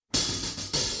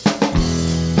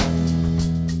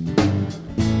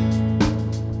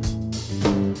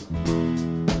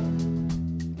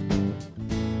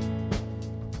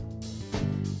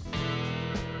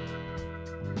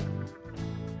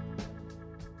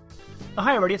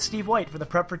Hi everybody, it's Steve White for the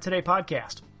Prep for Today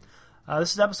podcast.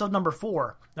 This is episode number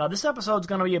 4. This episode is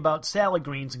going to be about salad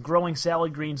greens and growing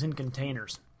salad greens in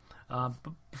containers. But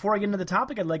before I get into the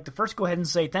topic, I'd like to first go ahead and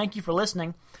say thank you for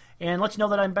listening and let you know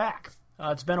that I'm back.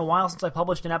 It's been a while since I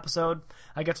published an episode.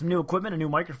 I got some new equipment, a new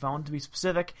microphone to be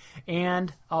specific,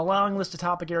 and a long list of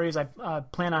topic areas I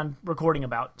plan on recording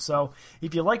about. So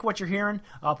if you like what you're hearing,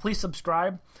 please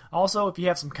subscribe. Also, if you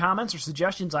have some comments or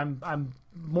suggestions, I'm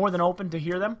more than open to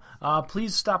hear them.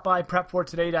 Please stop by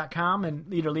PFT004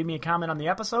 and either leave me a comment on the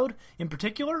episode in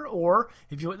particular, or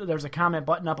there's a comment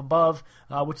button up above,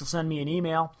 which will send me an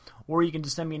email, or you can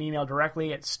just send me an email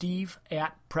directly at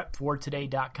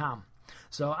steve@prep4today.com.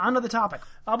 So on to the topic.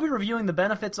 I'll be reviewing the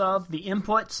benefits of the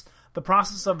inputs, the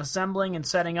process of assembling and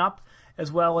setting up,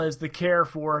 as well as the care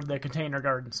for the container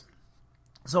gardens.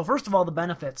 So first of all, the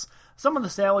benefits. Some of the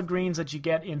salad greens that you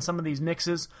get in some of these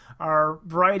mixes are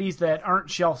varieties that aren't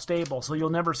shelf stable, so you'll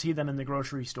never see them in the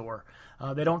grocery store.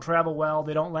 They don't travel well,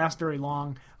 they don't last very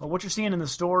long. What you're seeing in the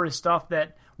store is stuff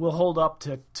that will hold up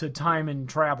to time and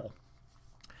travel.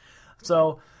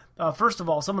 So first of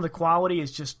all, some of the quality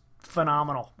is just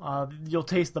phenomenal. You'll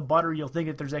taste the butter. You'll think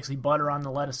that there's actually butter on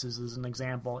the lettuces, as an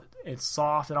example. It's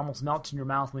soft. It almost melts in your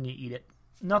mouth when you eat it.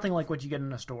 Nothing like what you get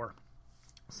in a store.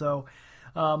 So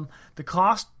the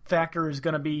cost factor is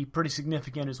going to be pretty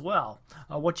significant as well.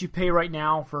 What you pay right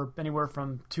now for anywhere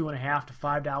from $2.50 to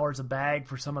 $5 a bag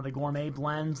for some of the gourmet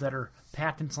blends that are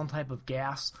packed in some type of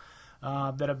gas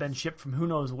that have been shipped from who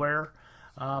knows where.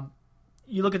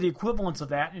 You look at the equivalents of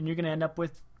that, and you're going to end up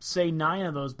with, say, 9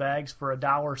 of those bags for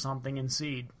 $1 or something in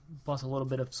seed, plus a little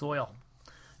bit of soil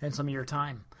and some of your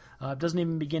time. It doesn't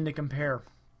even begin to compare.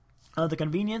 The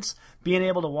convenience, being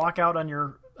able to walk out on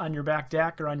your back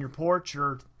deck or on your porch,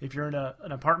 or if you're in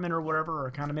an apartment or whatever, or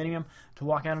a condominium, to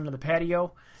walk out into the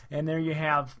patio, and there you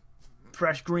have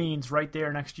fresh greens right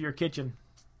there next to your kitchen.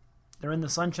 They're in the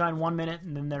sunshine 1 minute,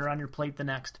 and then they're on your plate the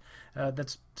next.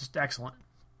 That's just excellent.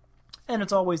 And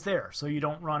it's always there, so you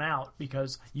don't run out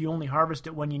because you only harvest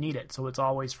it when you need it, so it's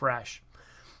always fresh.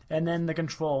 And then the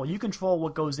control. You control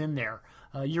what goes in there,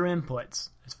 your inputs,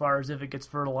 as far as if it gets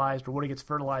fertilized or what it gets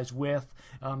fertilized with.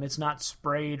 It's not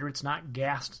sprayed or it's not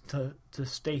gassed to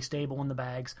stay stable in the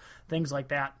bags, things like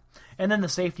that. And then the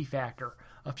safety factor.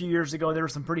 A few years ago, there were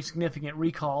some pretty significant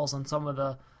recalls on some of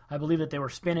the, I believe that they were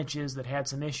spinaches that had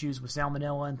some issues with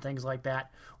salmonella and things like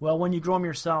that. Well, when you grow them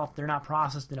yourself, they're not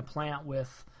processed in a plant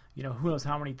with, who knows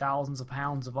how many thousands of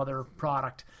pounds of other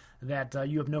product that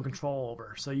you have no control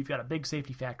over. So you've got a big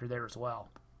safety factor there as well.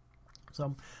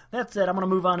 So that said, I'm going to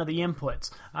move on to the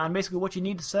inputs on basically what you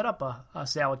need to set up a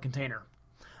salad container.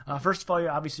 First of all,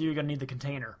 obviously you're going to need the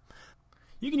container.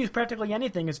 You can use practically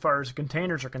anything as far as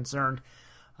containers are concerned.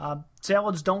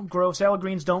 Salad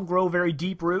greens don't grow very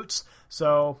deep roots,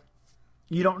 so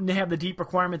you don't have the deep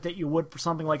requirement that you would for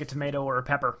something like a tomato or a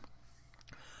pepper.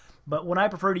 But what I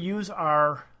prefer to use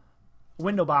are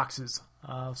window boxes.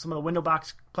 Some of the window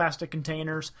box plastic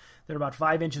containers, they're about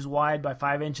 5 inches wide by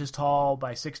 5 inches tall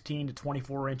by 16 to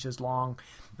 24 inches long.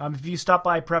 If you stop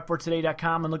by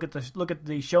prep4today.com and look at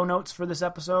the show notes for this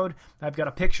episode, I've got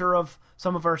a picture of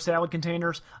some of our salad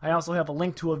containers. I also have a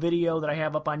link to a video that I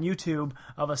have up on YouTube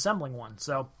of assembling one,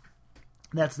 so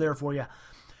that's there for you.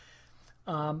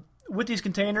 With these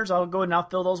containers, I'll go ahead and I'll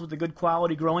fill those with a good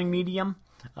quality growing medium,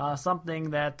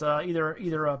 something that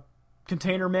either a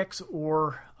container mix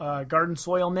or garden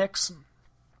soil mix,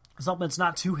 something that's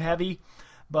not too heavy,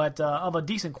 but of a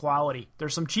decent quality.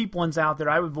 There's some cheap ones out there.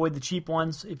 I would avoid the cheap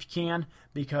ones if you can,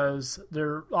 because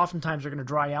they're oftentimes going to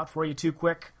dry out for you too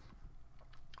quick.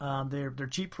 They're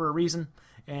cheap for a reason,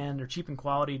 and they're cheap in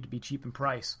quality to be cheap in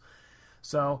price.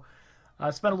 So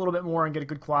spend a little bit more and get a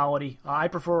good quality. I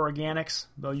prefer organics,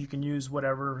 though you can use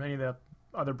any of the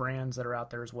other brands that are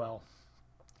out there as well.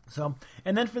 So,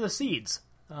 and then for the seeds.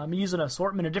 I'm using an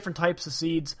assortment of different types of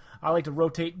seeds. I like to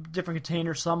rotate different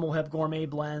containers. Some will have gourmet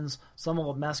blends, some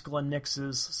will have mesclun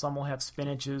mixes, some will have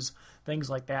spinaches, things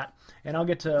like that. And I'll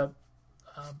get to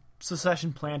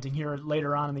succession planting here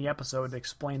later on in the episode to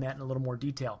explain that in a little more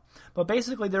detail. But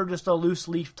basically, they're just a loose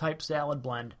leaf type salad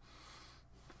blend.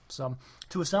 So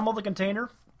to assemble the container,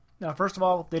 first of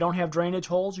all, if they don't have drainage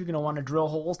holes, you're going to want to drill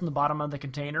holes in the bottom of the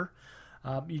container.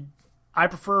 I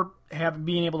prefer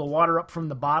being able to water up from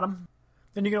the bottom.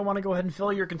 Then you're going to want to go ahead and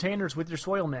fill your containers with your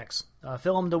soil mix.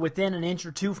 Fill them to within an inch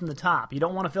or two from the top. You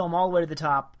don't want to fill them all the way to the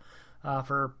top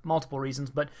for multiple reasons,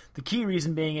 but the key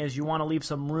reason being is you want to leave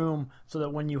some room so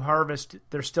that when you harvest,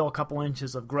 there's still a couple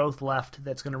inches of growth left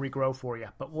that's going to regrow for you.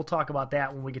 But we'll talk about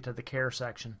that when we get to the care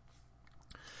section.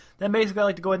 Then basically I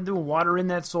like to go ahead and water in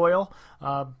that soil.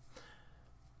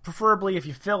 Preferably, if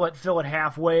you fill it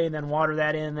halfway, and then water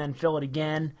that in, and then fill it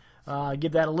again.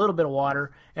 Give that a little bit of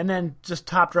water, and then just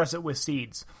top dress it with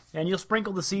seeds. And you'll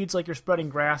sprinkle the seeds like you're spreading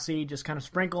grass seed. Just kind of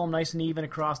sprinkle them nice and even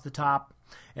across the top,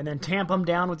 and then tamp them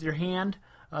down with your hand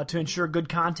to ensure good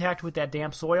contact with that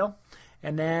damp soil.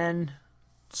 And then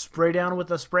spray down with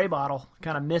a spray bottle.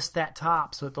 Kind of mist that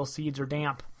top so that those seeds are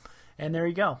damp. And there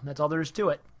you go. That's all there is to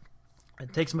it.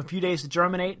 It takes them a few days to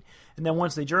germinate, and then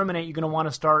once they germinate, you're going to want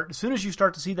to start, as soon as you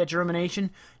start to see that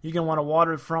germination, you're going to want to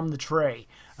water from the tray.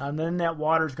 And then that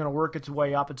water is going to work its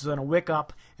way up. It's going to wick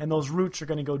up, and those roots are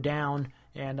going to go down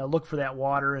and look for that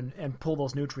water and pull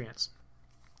those nutrients.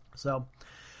 So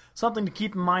something to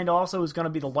keep in mind also is going to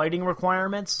be the lighting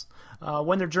requirements.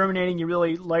 When they're germinating,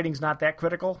 lighting's not that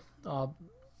critical.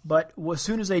 But as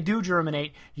soon as they do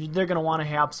germinate, they're going to want to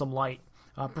have some light.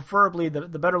 Preferably, the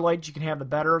better light you can have, the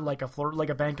better, like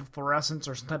a bank of fluorescence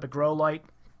or some type of grow light,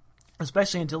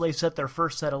 especially until they set their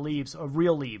first set of leaves, of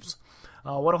real leaves.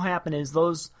 What will happen is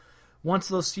once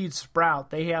those seeds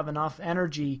sprout, they have enough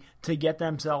energy to get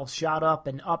themselves shot up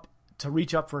and up to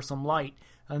reach up for some light,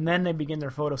 and then they begin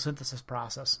their photosynthesis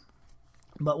process.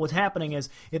 But what's happening is,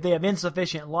 if they have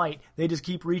insufficient light, they just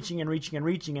keep reaching and reaching and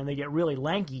reaching, and they get really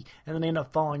lanky, and then they end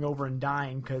up falling over and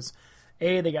dying because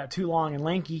A, they got too long and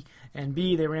lanky, and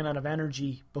B, they ran out of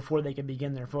energy before they could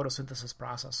begin their photosynthesis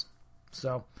process.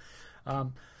 So,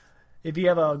 if you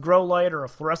have a grow light or a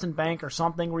fluorescent bank or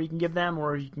something where you can give them,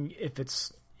 or you can, if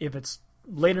it's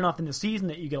late enough in the season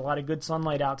that you get a lot of good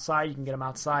sunlight outside, you can get them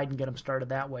outside and get them started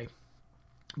that way.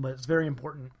 But it's very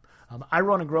important. I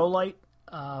run a grow light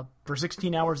for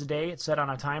 16 hours a day. It's set on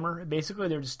a timer. Basically,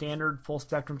 they're just standard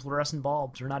full-spectrum fluorescent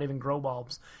bulbs. They're not even grow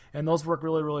bulbs. And those work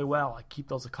really, really well. I keep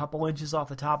those a couple inches off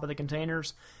the top of the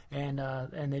containers, and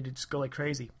they just go like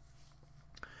crazy.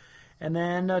 And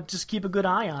then just keep a good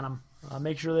eye on them.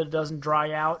 Make sure that it doesn't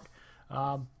dry out.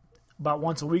 About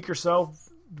once a week or so,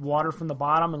 water from the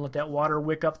bottom and let that water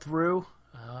wick up through.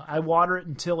 I water it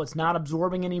until it's not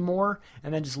absorbing anymore,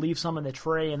 and then just leave some in the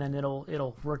tray, and then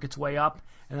it'll work its way up,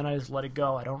 and then I just let it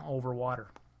go. I don't overwater.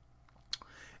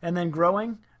 And then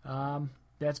growing,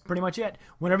 that's pretty much it.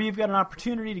 Whenever you've got an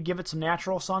opportunity to give it some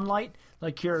natural sunlight,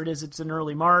 like here it is, it's in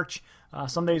early March.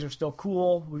 Some days are still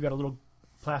cool. We've got a little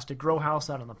plastic grow house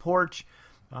out on the porch.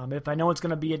 If I know it's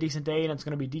going to be a decent day and it's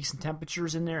going to be decent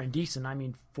temperatures in there, and decent, I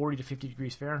mean 40 to 50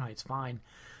 degrees Fahrenheit is fine,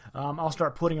 I'll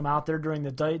start putting them out there during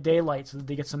the daylight so that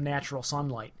they get some natural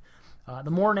sunlight.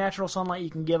 The more natural sunlight you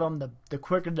can give them, the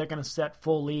quicker they're going to set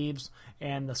full leaves,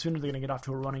 and the sooner they're going to get off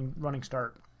to a running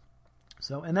start.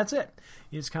 So, and that's it.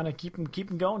 You just kind of keep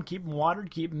them going, keep them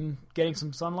watered, keep them getting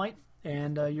some sunlight,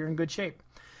 and you're in good shape.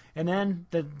 And then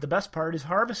the best part is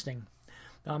harvesting.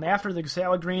 After the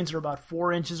salad greens are about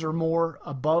 4 inches or more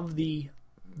above the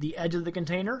edge of the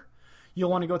container,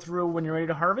 you'll want to go through when you're ready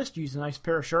to harvest. Use a nice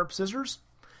pair of sharp scissors,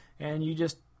 and you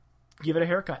just give it a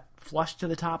haircut, flush to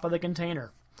the top of the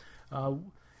container.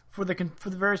 For the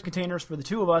various containers, for the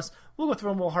two of us, we'll go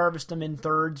through and we'll harvest them in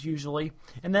thirds usually,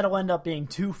 and that'll end up being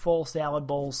 2 full salad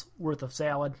bowls worth of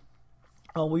salad.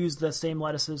 We'll use the same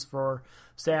lettuces for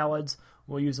salads.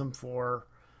 We'll use them for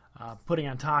putting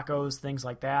on tacos, things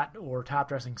like that, or top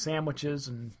dressing sandwiches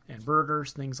and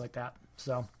burgers, things like that.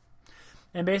 So,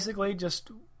 and basically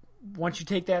just once you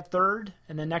take that third,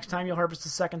 and then next time you'll harvest the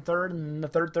second third, and the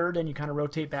third third, and you kind of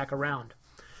rotate back around.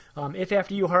 If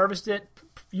after you harvest it,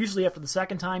 usually after the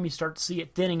second time, you start to see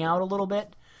it thinning out a little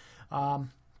bit, you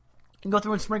can go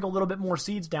through and sprinkle a little bit more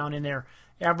seeds down in there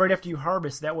right after you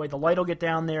harvest. That way the light will get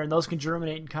down there, and those can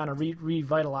germinate and kind of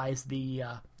revitalize the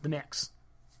mix.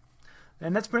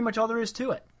 And that's pretty much all there is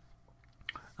to it.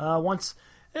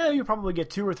 You'll probably get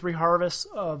 2 or 3 harvests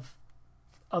of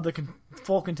the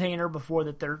full container before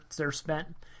that they're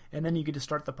spent, and then you get to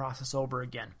start the process over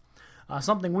again.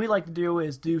 Something we like to do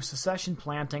is do succession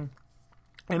planting,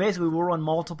 and basically we'll run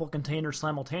multiple containers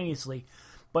simultaneously,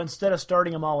 but instead of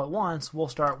starting them all at once, we'll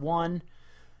start one,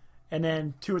 and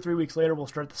then 2 or 3 weeks later we'll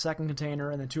start the second container,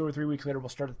 and then 2 or 3 weeks later we'll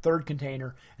start the third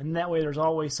container, and that way there's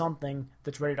always something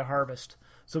that's ready to harvest,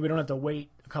 so we don't have to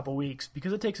wait a couple weeks,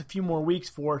 because it takes a few more weeks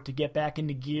for it to get back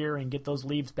into gear and get those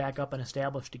leaves back up and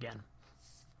established again.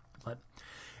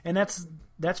 And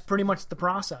that's pretty much the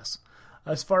process.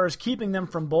 As far as keeping them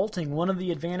from bolting, one of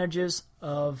the advantages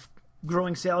of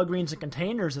growing salad greens in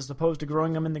containers as opposed to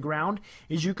growing them in the ground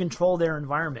is you control their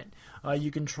environment.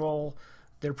 You control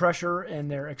their pressure and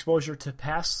their exposure to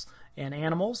pests and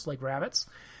animals like rabbits.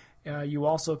 You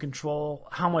also control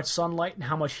how much sunlight and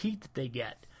how much heat that they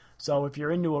get. So if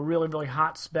you're into a really, really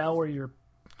hot spell where you're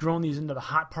grown these into the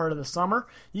hot part of the summer.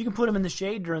 You can put them in the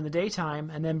shade during the daytime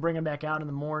and then bring them back out in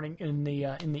the morning, in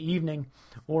the evening,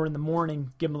 or in the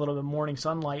morning. Give them a little bit of morning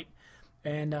sunlight,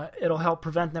 and it'll help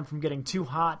prevent them from getting too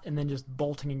hot and then just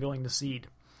bolting and going to seed.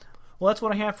 Well, that's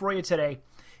what I have for you today.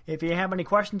 If you have any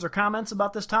questions or comments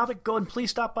about this topic, go and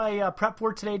please stop by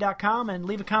prep4today.com and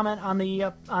leave a comment on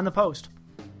the post.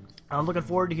 I'm looking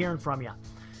forward to hearing from you.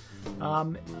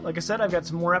 Like I said, I've got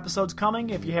some more episodes coming.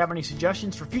 If you have any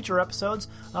suggestions for future episodes,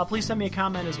 please send me a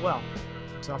comment as well.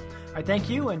 So I thank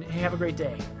you, and have a great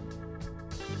day.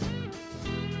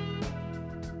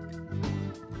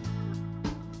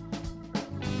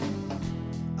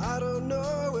 I don't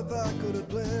know if I could have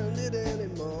planned it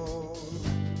anymore,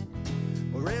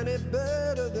 or any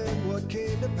better than what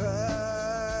came to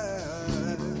pass.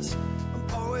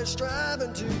 I'm always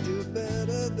striving to do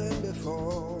better than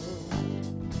before,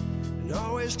 and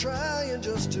always trying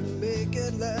just to make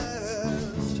it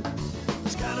last.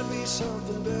 There's gotta be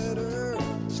something better,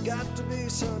 there's got to be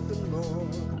something more,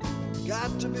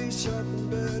 got to be something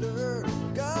better,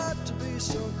 got to be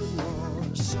something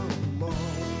more, something more.